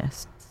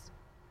extremists.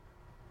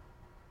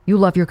 You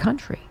love your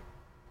country.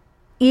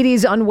 It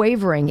is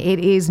unwavering. It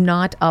is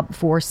not up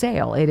for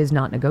sale. It is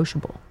not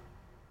negotiable.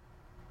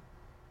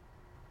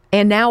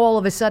 And now all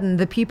of a sudden,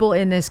 the people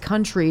in this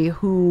country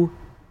who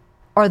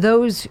are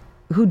those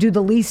who do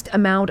the least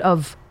amount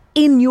of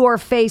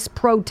in-your-face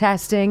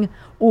protesting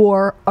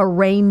or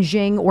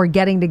arranging or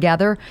getting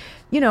together,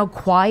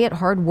 quiet,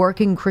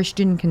 hardworking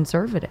Christian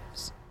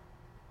conservatives.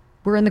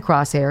 We're in the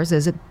crosshairs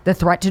as the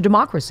threat to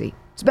democracy.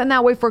 It's been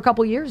that way for a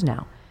couple years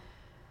now.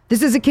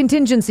 This is a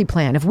contingency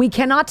plan. If we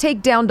cannot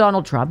take down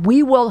Donald Trump,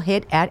 we will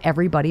hit at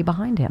everybody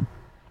behind him.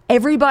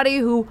 Everybody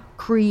who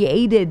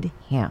created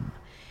him.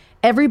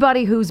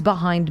 Everybody who's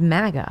behind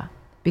MAGA.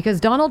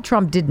 Because Donald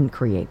Trump didn't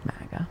create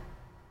MAGA.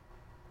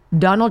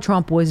 Donald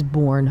Trump was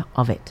born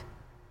of it.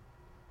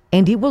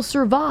 And he will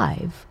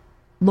survive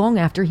long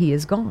after he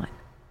is gone.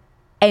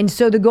 And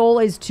so the goal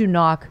is to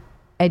knock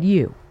at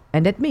you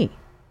and at me.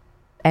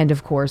 And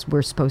of course,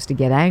 we're supposed to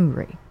get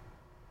angry.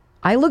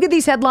 I look at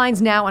these headlines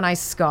now and I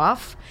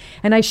scoff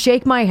and I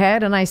shake my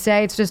head and I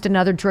say it's just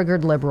another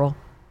triggered liberal.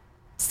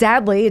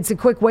 Sadly, it's a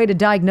quick way to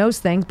diagnose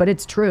things, but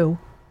it's true.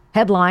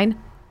 Headline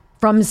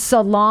from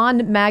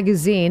Salon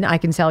magazine. I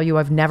can tell you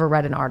I've never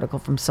read an article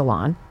from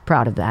Salon.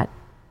 Proud of that.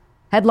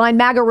 Headline,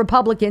 MAGA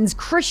Republicans,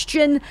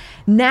 Christian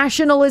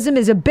nationalism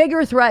is a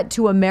bigger threat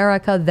to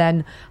America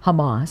than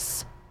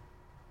Hamas.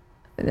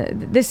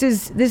 This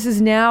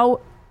is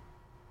now,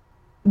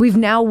 we've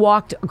now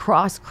walked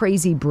across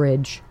Crazy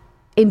Bridge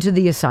into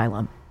the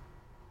asylum.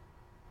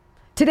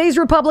 Today's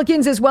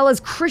Republicans, as well as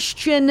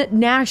Christian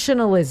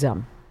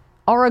nationalism,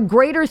 are a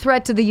greater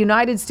threat to the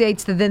United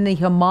States than the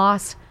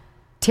Hamas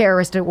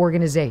terrorist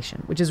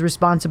organization, which is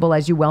responsible,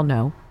 as you well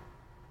know,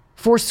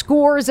 for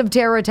scores of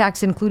terror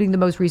attacks, including the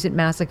most recent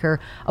massacre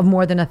of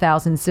more than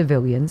 1,000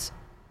 civilians.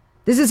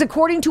 This is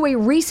according to a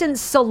recent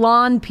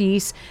Salon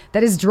piece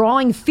that is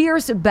drawing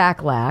fierce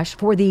backlash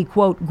for the,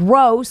 quote,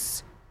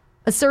 gross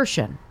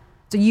assertion.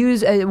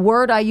 It's a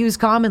word I use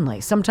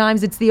commonly.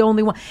 Sometimes it's the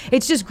only one.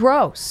 It's just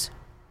gross.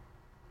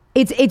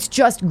 It's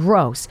just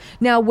gross.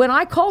 Now, when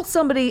I call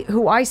somebody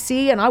who I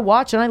see and I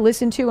watch and I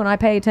listen to and I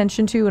pay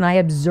attention to and I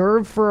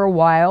observe for a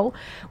while,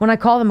 when I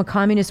call them a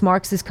communist,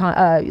 Marxist,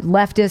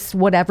 leftist,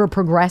 whatever,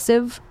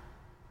 progressive,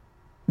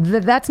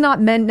 that's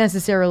not meant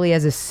necessarily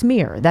as a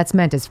smear. That's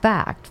meant as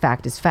fact.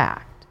 Fact is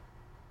fact.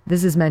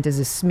 This is meant as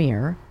a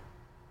smear,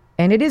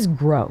 and it is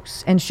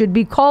gross and should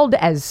be called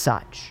as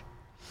such.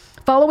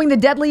 Following the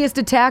deadliest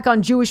attack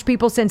on Jewish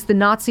people since the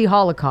Nazi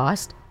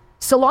Holocaust,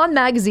 Salon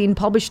magazine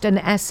published an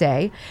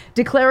essay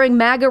declaring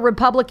MAGA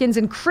Republicans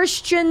and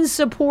Christian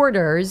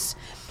supporters,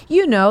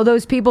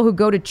 those people who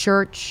go to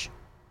church.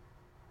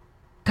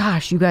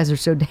 Gosh, you guys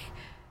are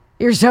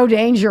you're so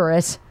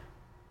dangerous.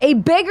 a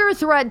bigger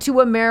threat to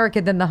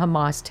America than the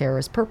Hamas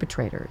terrorist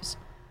perpetrators.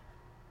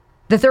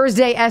 The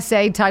Thursday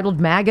essay titled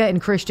MAGA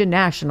and Christian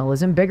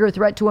Nationalism, Bigger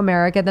Threat to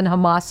America Than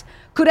Hamas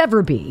Could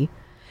Ever Be,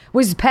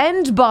 was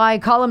penned by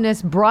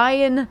columnist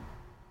Brian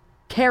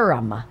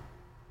Karem,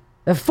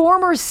 the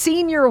former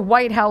senior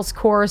White House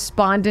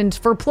correspondent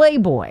for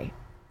Playboy.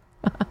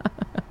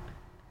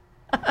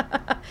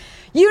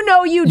 You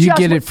know, you just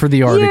get it for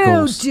the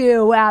articles. You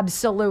do,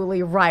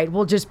 absolutely right.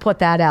 We'll just put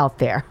that out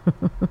there.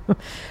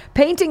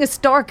 Painting a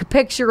stark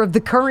picture of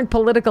the current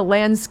political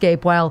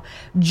landscape while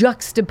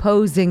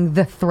juxtaposing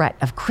the threat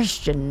of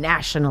Christian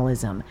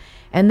nationalism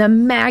and the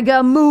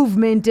MAGA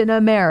movement in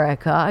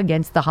America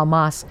against the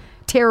Hamas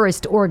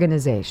terrorist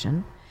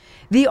organization.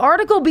 The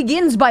article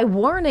begins by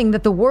warning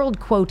that the world,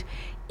 quote,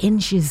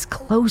 inches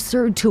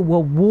closer to a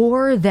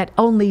war that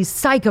only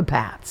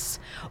psychopaths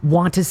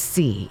want to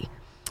see.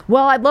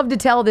 Well, I'd love to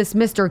tell this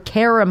Mr.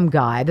 Karem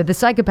guy that the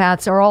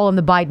psychopaths are all in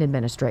the Biden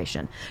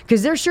administration,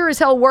 because they're sure as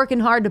hell working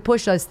hard to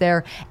push us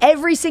there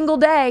every single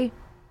day.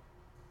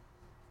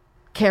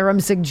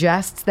 Karem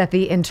suggests that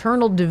the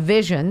internal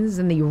divisions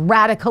and the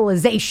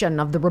radicalization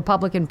of the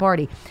Republican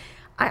Party.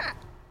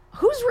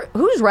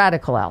 Who's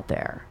radical out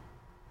there?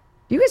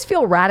 Do you guys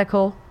feel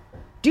radical?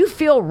 Do you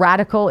feel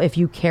radical if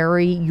you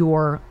carry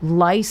your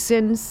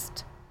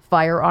licensed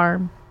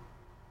firearm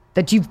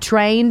that you've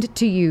trained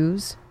to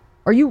use?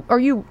 Are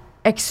you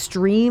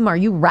extreme? Are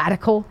you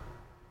radical?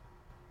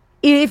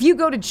 If you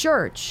go to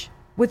church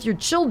with your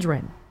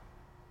children,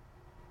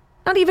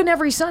 not even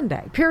every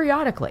Sunday,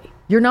 periodically,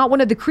 you're not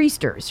one of the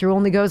creasters who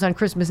only goes on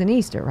Christmas and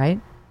Easter, right?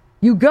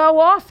 You go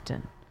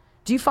often.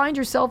 Do you find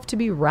yourself to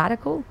be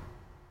radical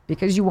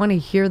because you want to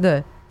hear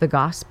the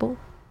gospel?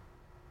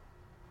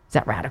 Is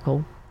that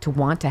radical to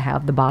want to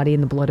have the body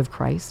and the blood of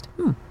Christ?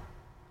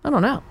 I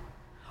don't know.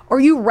 Are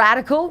you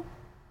radical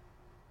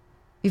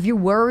if you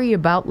worry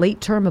about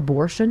late-term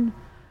abortion,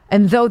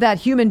 and though that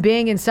human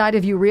being inside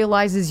of you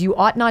realizes you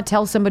ought not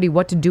tell somebody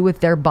what to do with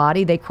their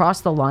body, they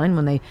cross the line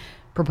when they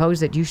propose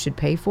that you should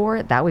pay for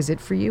it? That was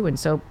it for you, and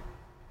so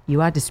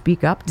you had to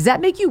speak up? Does that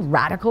make you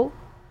radical?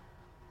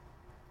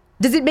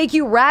 Does it make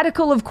you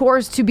radical, of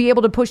course, to be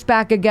able to push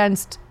back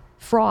against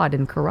fraud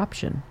and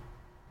corruption?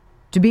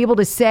 To be able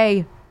to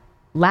say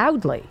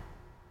loudly,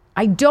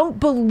 I don't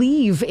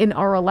believe in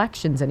our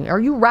elections anymore. Are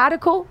you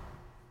radical?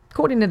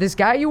 According to this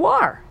guy, you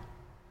are.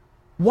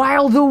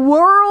 While the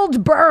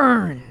world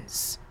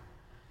burns,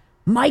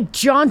 Mike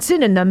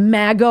Johnson and the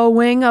MAGA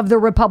wing of the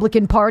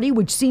Republican Party,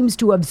 which seems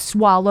to have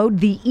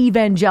swallowed the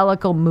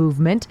evangelical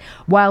movement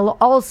while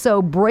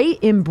also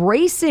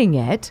embracing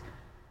it,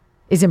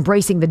 is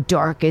embracing the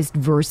darkest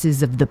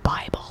verses of the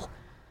Bible,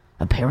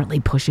 apparently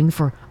pushing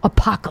for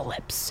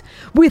apocalypse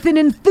with an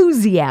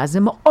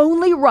enthusiasm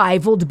only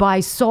rivaled by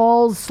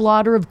Saul's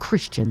slaughter of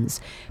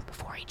Christians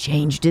before he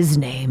changed his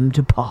name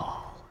to Paul.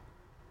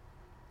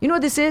 You know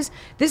what this is?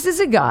 This is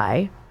a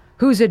guy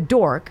who's a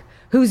dork,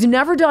 who's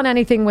never done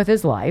anything with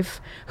his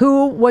life,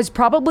 who was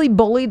probably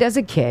bullied as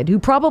a kid, who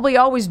probably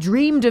always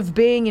dreamed of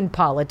being in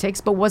politics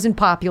but wasn't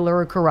popular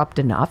or corrupt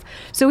enough.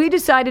 So he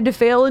decided to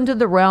fail into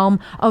the realm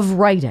of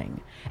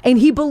writing. And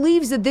he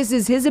believes that this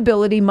is his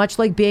ability, much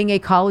like being a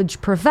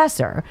college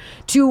professor,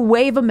 to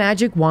wave a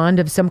magic wand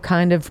of some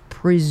kind of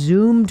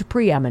presumed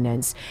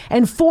preeminence.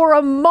 And for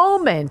a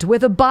moment,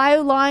 with a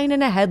byline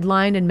and a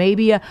headline and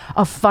maybe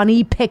a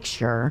funny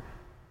picture,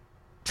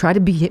 try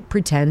to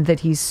pretend that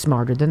he's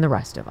smarter than the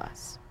rest of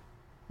us.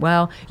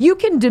 Well, you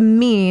can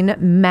demean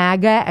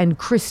MAGA and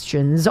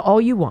Christians all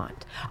you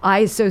want. I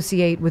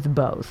associate with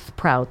both,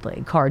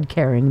 proudly,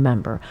 card-carrying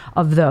member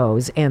of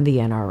those and the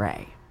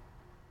NRA.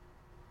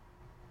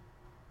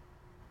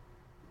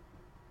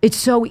 It's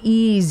so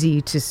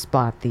easy to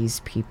spot these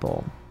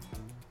people.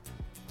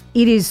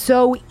 It is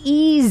so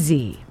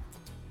easy.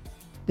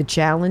 The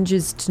challenge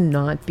is to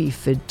not be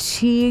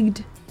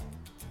fatigued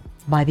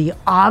by the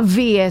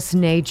obvious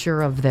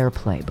nature of their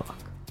playbook.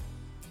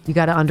 You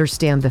got to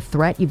understand the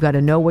threat. You've got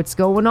to know what's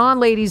going on,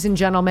 ladies and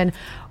gentlemen.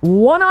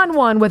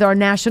 One-on-one with our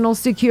national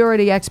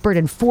security expert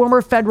and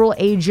former federal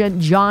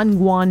agent, John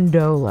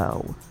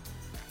Guandolo.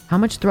 How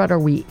much threat are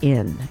we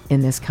in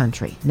this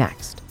country?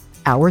 Next,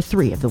 hour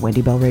 3 of the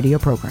Wendy Bell Radio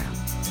program.